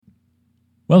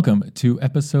Welcome to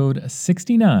episode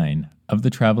 69 of the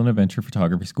Travel and Adventure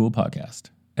Photography School podcast.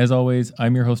 As always,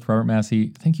 I'm your host, Robert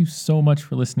Massey. Thank you so much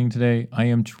for listening today. I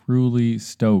am truly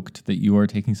stoked that you are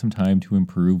taking some time to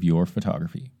improve your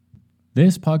photography.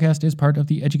 This podcast is part of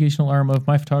the educational arm of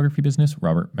my photography business,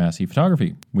 Robert Massey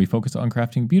Photography. We focus on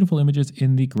crafting beautiful images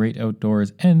in the great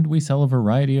outdoors, and we sell a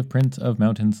variety of prints of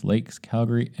mountains, lakes,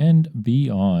 Calgary, and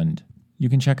beyond. You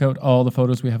can check out all the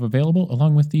photos we have available,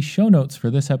 along with the show notes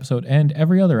for this episode and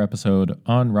every other episode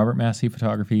on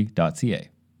robertmasseyphotography.ca.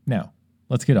 Now,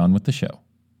 let's get on with the show.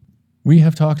 We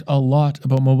have talked a lot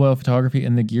about mobile photography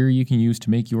and the gear you can use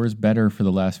to make yours better for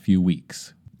the last few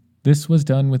weeks. This was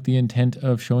done with the intent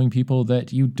of showing people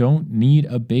that you don't need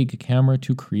a big camera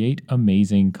to create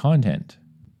amazing content.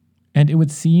 And it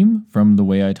would seem, from the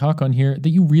way I talk on here, that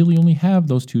you really only have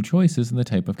those two choices in the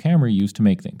type of camera you use to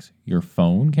make things. Your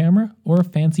phone camera or a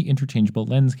fancy interchangeable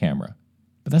lens camera.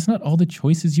 But that's not all the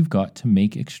choices you've got to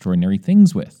make extraordinary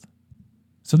things with.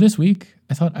 So this week,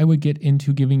 I thought I would get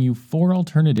into giving you 4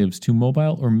 alternatives to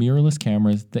mobile or mirrorless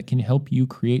cameras that can help you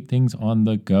create things on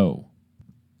the go.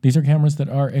 These are cameras that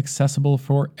are accessible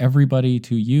for everybody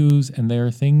to use, and they are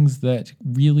things that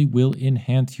really will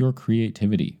enhance your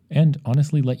creativity and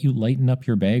honestly let you lighten up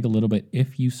your bag a little bit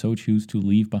if you so choose to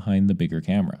leave behind the bigger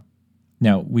camera.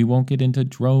 Now, we won't get into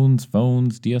drones,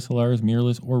 phones, DSLRs,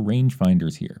 mirrorless, or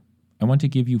rangefinders here. I want to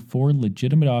give you 4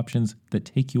 legitimate options that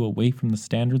take you away from the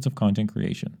standards of content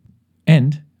creation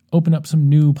and open up some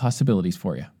new possibilities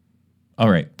for you. All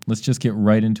right, let's just get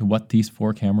right into what these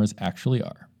 4 cameras actually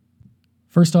are.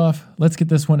 First off, let's get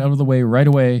this one out of the way right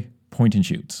away, point and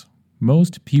shoots.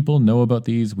 Most people know about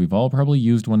these. We've all probably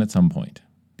used one at some point.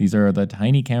 These are the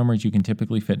tiny cameras you can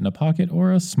typically fit in a pocket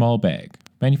or a small bag.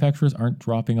 Manufacturers aren't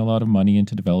dropping a lot of money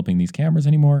into developing these cameras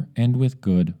anymore, and with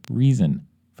good reason.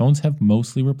 Phones have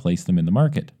mostly replaced them in the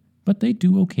market, but they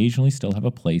do occasionally still have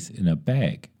a place in a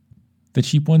bag. The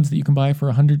cheap ones that you can buy for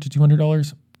 $100 to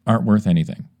 $200 aren't worth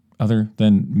anything, other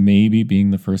than maybe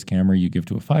being the first camera you give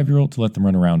to a 5-year-old to let them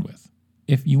run around with.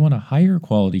 If you want a higher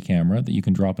quality camera that you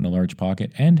can drop in a large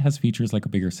pocket and has features like a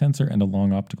bigger sensor and a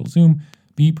long optical zoom,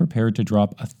 be prepared to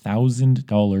drop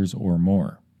 $1,000 or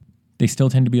more. They still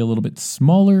tend to be a little bit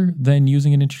smaller than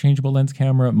using an interchangeable lens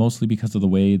camera, mostly because of the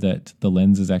way that the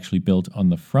lens is actually built on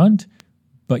the front,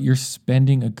 but you're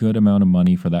spending a good amount of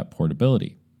money for that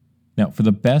portability. Now, for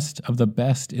the best of the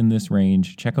best in this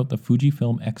range, check out the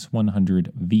Fujifilm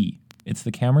X100V. It's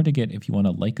the camera to get if you want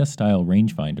a Leica-style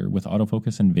rangefinder with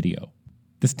autofocus and video.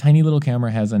 This tiny little camera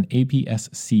has an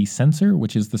APS-C sensor,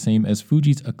 which is the same as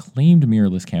Fuji's acclaimed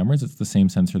mirrorless cameras. It's the same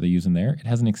sensor they use in there. It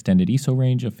has an extended ISO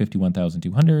range of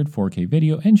 51,200, 4K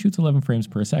video, and shoots 11 frames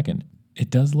per second.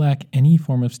 It does lack any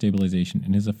form of stabilization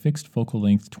and is a fixed focal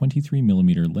length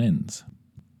 23mm lens.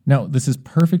 Now, this is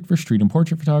perfect for street and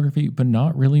portrait photography, but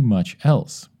not really much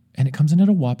else. And it comes in at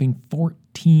a whopping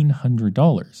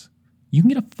 $1,400. You can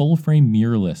get a full-frame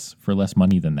mirrorless for less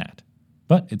money than that.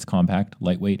 But it's compact,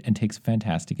 lightweight, and takes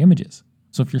fantastic images.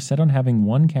 So if you're set on having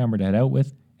one camera to head out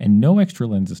with and no extra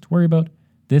lenses to worry about,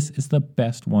 this is the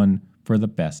best one for the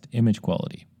best image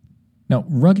quality. Now,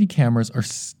 rugged cameras are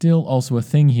still also a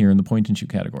thing here in the point-and-shoot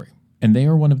category, and they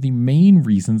are one of the main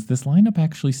reasons this lineup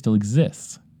actually still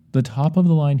exists. The top of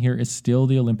the line here is still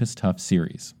the Olympus Tough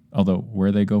series, although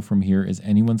where they go from here is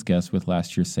anyone's guess with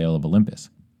last year's sale of Olympus.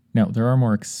 Now, there are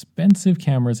more expensive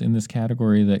cameras in this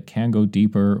category that can go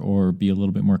deeper or be a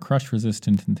little bit more crush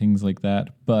resistant and things like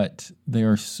that, but they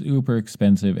are super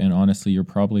expensive, and honestly, you're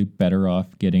probably better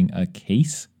off getting a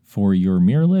case for your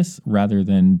mirrorless rather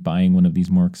than buying one of these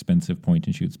more expensive point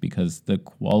and shoots, because the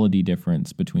quality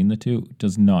difference between the two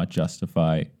does not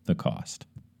justify the cost.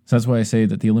 So that's why I say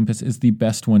that the Olympus is the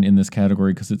best one in this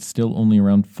category, because it's still only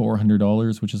around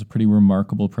 $400, which is a pretty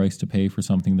remarkable price to pay for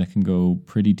something that can go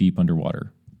pretty deep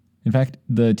underwater. In fact,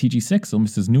 the TG6,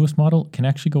 Olympus's newest model, can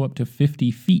actually go up to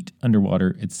 50 feet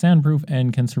underwater. It's sandproof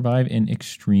and can survive in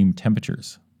extreme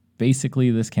temperatures. Basically,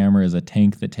 this camera is a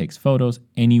tank that takes photos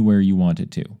anywhere you want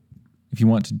it to. If you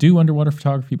want to do underwater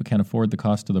photography but can't afford the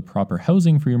cost of the proper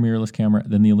housing for your mirrorless camera,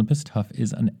 then the Olympus Tough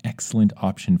is an excellent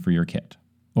option for your kit.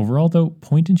 Overall, though,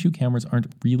 point-and-shoot cameras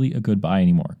aren't really a good buy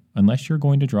anymore, unless you're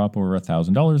going to drop over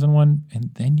 $1,000 on one, and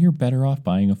then you're better off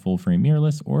buying a full-frame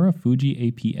mirrorless or a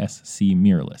Fuji APS-C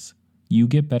mirrorless. You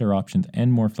get better options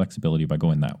and more flexibility by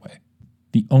going that way.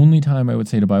 The only time I would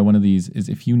say to buy one of these is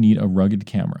if you need a rugged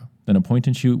camera. Then a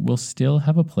point-and-shoot will still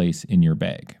have a place in your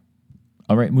bag.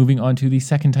 All right, moving on to the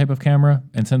second type of camera,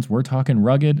 and since we're talking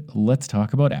rugged, let's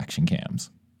talk about action cams.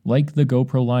 Like the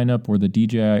GoPro lineup or the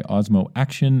DJI Osmo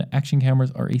Action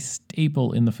cameras are a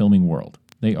staple in the filming world.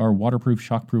 They are waterproof,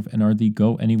 shockproof, and are the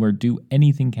go anywhere, do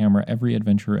anything camera every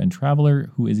adventurer and traveler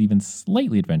who is even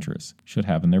slightly adventurous should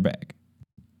have in their bag.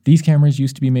 These cameras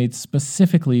used to be made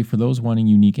specifically for those wanting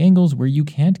unique angles where you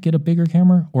can't get a bigger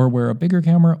camera or where a bigger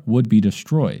camera would be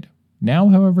destroyed. Now,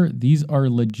 however, these are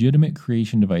legitimate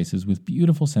creation devices with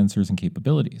beautiful sensors and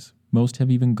capabilities. Most have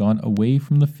even gone away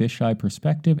from the fisheye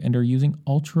perspective and are using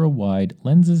ultra-wide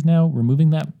lenses now,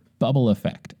 removing that bubble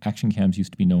effect action cams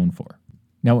used to be known for.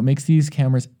 Now, what makes these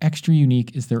cameras extra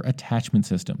unique is their attachment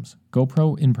systems.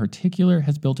 GoPro in particular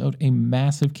has built out a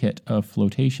massive kit of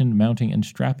flotation, mounting, and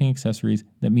strapping accessories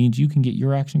that means you can get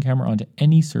your action camera onto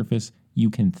any surface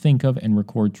you can think of and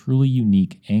record truly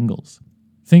unique angles.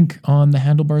 Think on the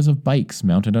handlebars of bikes,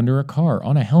 mounted under a car,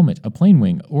 on a helmet, a plane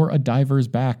wing, or a diver's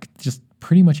back. Just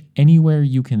pretty much anywhere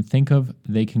you can think of,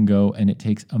 they can go, and it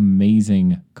takes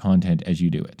amazing content as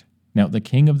you do it. Now, the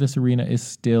king of this arena is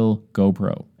still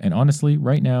GoPro, and honestly,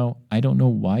 right now, I don't know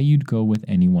why you'd go with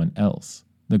anyone else.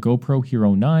 The GoPro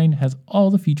Hero 9 has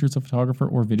all the features a photographer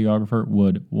or videographer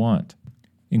would want,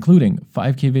 including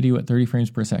 5K video at 30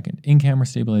 frames per second, in-camera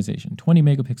stabilization, 20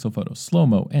 megapixel photos,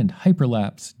 slow-mo, and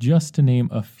hyperlapse, just to name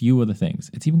a few of the things.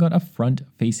 It's even got a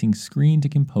front-facing screen to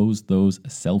compose those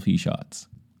selfie shots.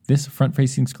 This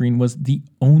front-facing screen was the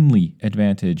only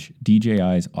advantage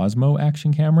DJI's Osmo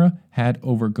action camera had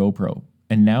over GoPro,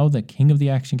 and now the king of the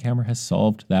action camera has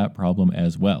solved that problem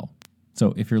as well.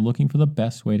 So if you're looking for the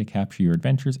best way to capture your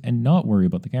adventures and not worry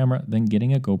about the camera, then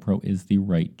getting a GoPro is the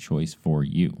right choice for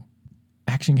you.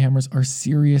 Action cameras are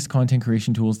serious content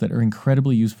creation tools that are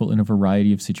incredibly useful in a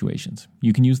variety of situations.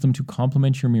 You can use them to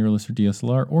complement your mirrorless or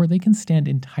DSLR, or they can stand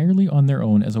entirely on their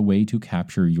own as a way to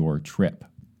capture your trip.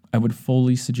 I would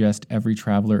fully suggest every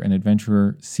traveler and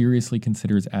adventurer seriously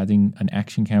considers adding an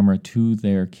action camera to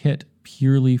their kit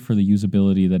purely for the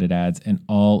usability that it adds and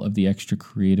all of the extra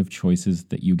creative choices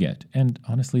that you get. And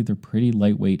honestly, they're pretty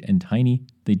lightweight and tiny.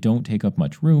 They don't take up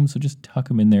much room, so just tuck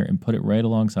them in there and put it right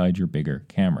alongside your bigger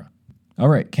camera. All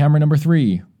right, camera number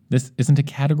 3. This isn't a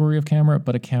category of camera,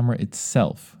 but a camera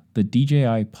itself, the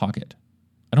DJI Pocket.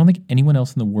 I don't think anyone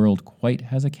else in the world quite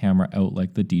has a camera out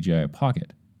like the DJI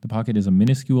Pocket. The Pocket is a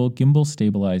minuscule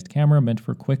gimbal-stabilized camera meant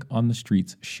for quick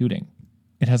on-the-streets shooting.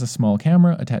 It has a small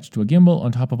camera attached to a gimbal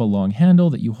on top of a long handle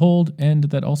that you hold, and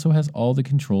that also has all the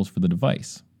controls for the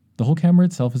device. The whole camera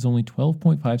itself is only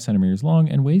 12.5 centimeters long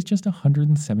and weighs just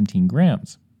 117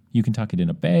 grams. You can tuck it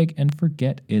in a bag and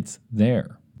forget it's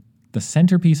there. The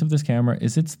centerpiece of this camera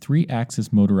is its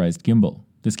 3-axis motorized gimbal.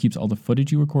 This keeps all the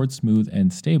footage you record smooth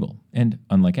and stable. And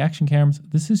unlike action cams,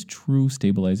 this is true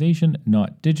stabilization,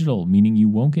 not digital, meaning you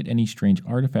won't get any strange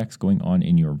artifacts going on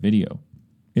in your video.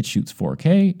 It shoots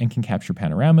 4K and can capture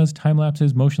panoramas, time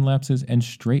lapses, motion lapses, and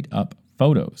straight up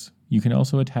photos. You can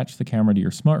also attach the camera to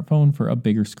your smartphone for a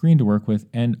bigger screen to work with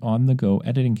and on-the-go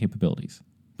editing capabilities.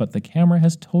 But the camera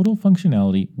has total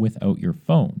functionality without your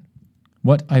phone.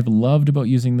 What I've loved about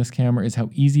using this camera is how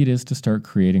easy it is to start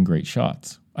creating great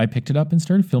shots. I picked it up and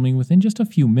started filming within just a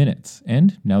few minutes,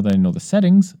 and now that I know the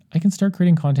settings, I can start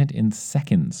creating content in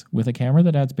seconds with a camera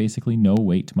that adds basically no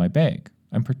weight to my bag.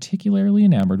 I'm particularly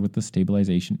enamored with the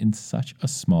stabilization in such a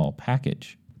small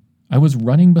package. I was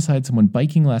running beside someone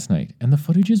biking last night, and the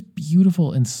footage is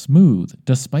beautiful and smooth,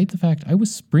 despite the fact I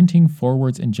was sprinting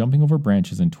forwards and jumping over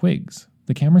branches and twigs.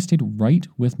 The camera stayed right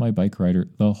with my bike rider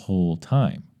the whole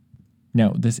time.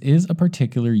 Now, this is a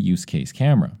particular use case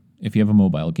camera. If you have a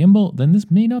mobile gimbal, then this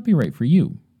may not be right for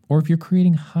you. Or if you're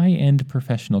creating high-end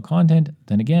professional content,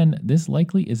 then again, this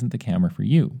likely isn't the camera for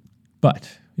you.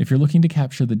 But if you're looking to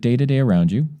capture the day-to-day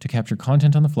around you, to capture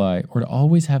content on the fly, or to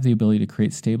always have the ability to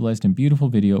create stabilized and beautiful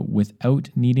video without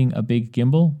needing a big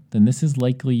gimbal, then this is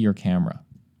likely your camera.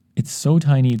 It's so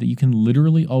tiny that you can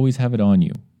literally always have it on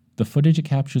you. The footage it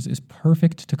captures is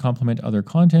perfect to complement other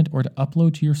content or to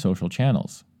upload to your social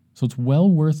channels. So it's well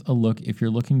worth a look if you're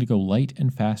looking to go light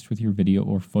and fast with your video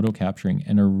or photo capturing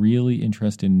and are really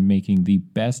interested in making the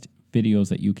best videos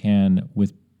that you can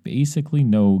with basically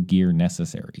no gear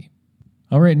necessary.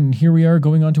 All right, and here we are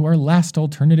going on to our last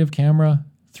alternative camera,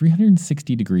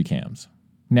 360-degree cams.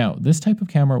 Now, this type of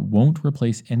camera won't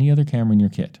replace any other camera in your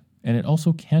kit, and it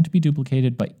also can't be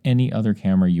duplicated by any other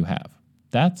camera you have.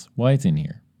 That's why it's in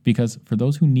here, because for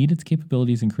those who need its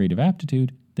capabilities and creative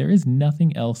aptitude, there is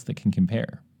nothing else that can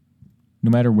compare. No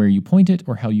matter where you point it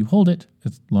or how you hold it,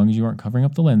 as long as you aren't covering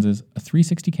up the lenses, a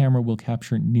 360 camera will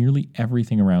capture nearly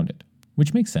everything around it,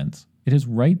 which makes sense. It is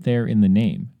right there in the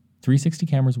name. 360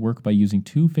 cameras work by using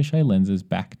 2 fisheye lenses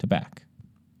back to back.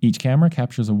 Each camera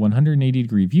captures a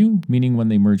 180-degree view, meaning when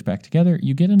they merge back together,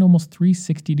 you get an almost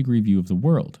 360-degree view of the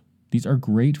world. These are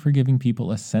great for giving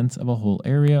people a sense of a whole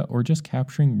area or just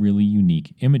capturing really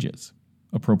unique images.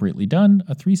 Appropriately done,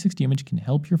 a 360 image can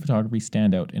help your photography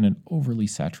stand out in an overly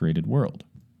saturated world.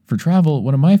 For travel,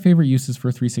 one of my favorite uses for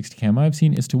a 360 cam I've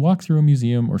seen is to walk through a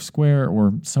museum or square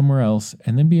or somewhere else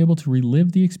and then be able to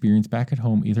relive the experience back at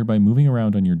home either by moving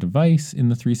around on your device in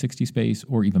the 360 space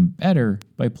or even better,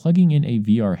 by plugging in a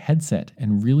VR headset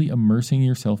and really immersing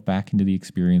yourself back into the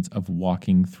experience of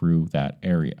walking through that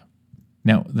area.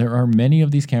 Now, there are many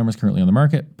of these cameras currently on the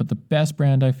market, but the best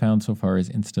brand I've found so far is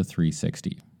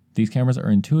Insta360. These cameras are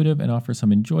intuitive and offer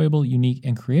some enjoyable, unique,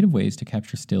 and creative ways to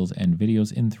capture stills and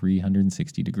videos in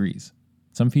 360 degrees.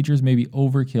 Some features may be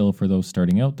overkill for those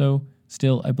starting out though.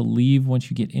 Still, I believe once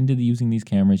you get into using these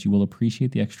cameras, you will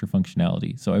appreciate the extra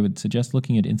functionality. So I would suggest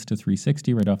looking at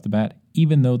Insta360 right off the bat,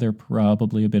 even though they're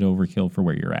probably a bit overkill for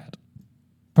where you're at.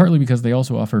 Partly because they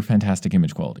also offer fantastic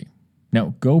image quality.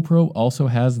 Now, GoPro also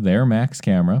has their Max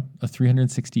camera, a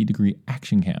 360 degree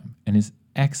action cam, and is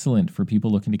excellent for people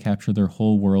looking to capture their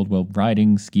whole world while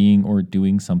riding, skiing, or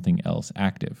doing something else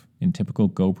active. In typical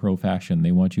GoPro fashion,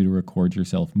 they want you to record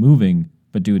yourself moving,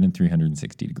 but do it in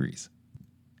 360 degrees.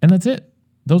 And that's it.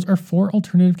 Those are 4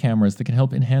 alternative cameras that can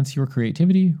help enhance your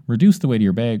creativity, reduce the weight of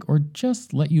your bag, or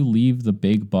just let you leave the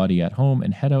big body at home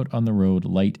and head out on the road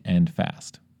light and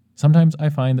fast. Sometimes I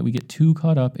find that we get too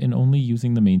caught up in only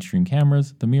using the mainstream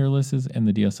cameras, the mirrorlesses, and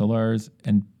the DSLRs,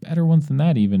 and better ones than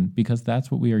that even, because that's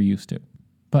what we are used to.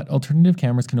 But alternative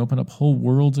cameras can open up whole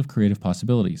worlds of creative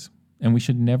possibilities, and we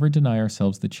should never deny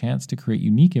ourselves the chance to create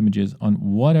unique images on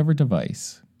whatever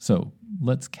device. So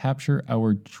let's capture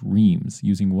our dreams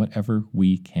using whatever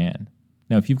we can.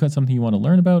 Now, if you've got something you want to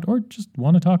learn about or just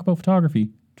want to talk about photography,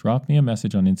 drop me a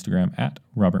message on Instagram at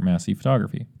Robert Massey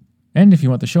Photography. And if you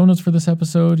want the show notes for this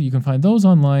episode, you can find those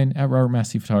online at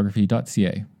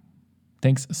robertmasseyphotography.ca.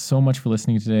 Thanks so much for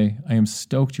listening today. I am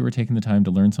stoked you were taking the time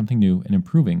to learn something new and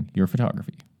improving your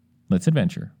photography. Let's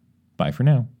adventure. Bye for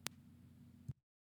now.